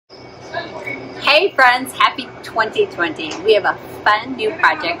Hey friends, happy 2020. We have a fun new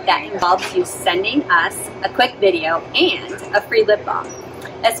project that involves you sending us a quick video and a free lip balm.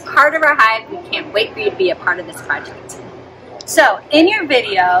 As part of our Hive, we can't wait for you to be a part of this project. So in your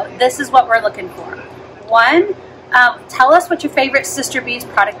video, this is what we're looking for. 1, tell us what your favorite Sister Bees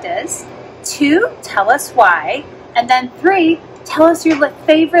product is. 2, tell us why. And then 3, tell us your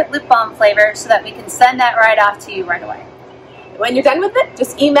favorite lip balm flavor so that we can send that right off to you right away. When you're done with it,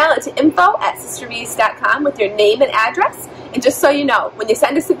 just email it to info@sisterbees.com with your name and address. And just so you know, when you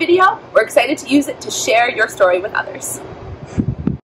send us a video, we're excited to use it to share your story with others.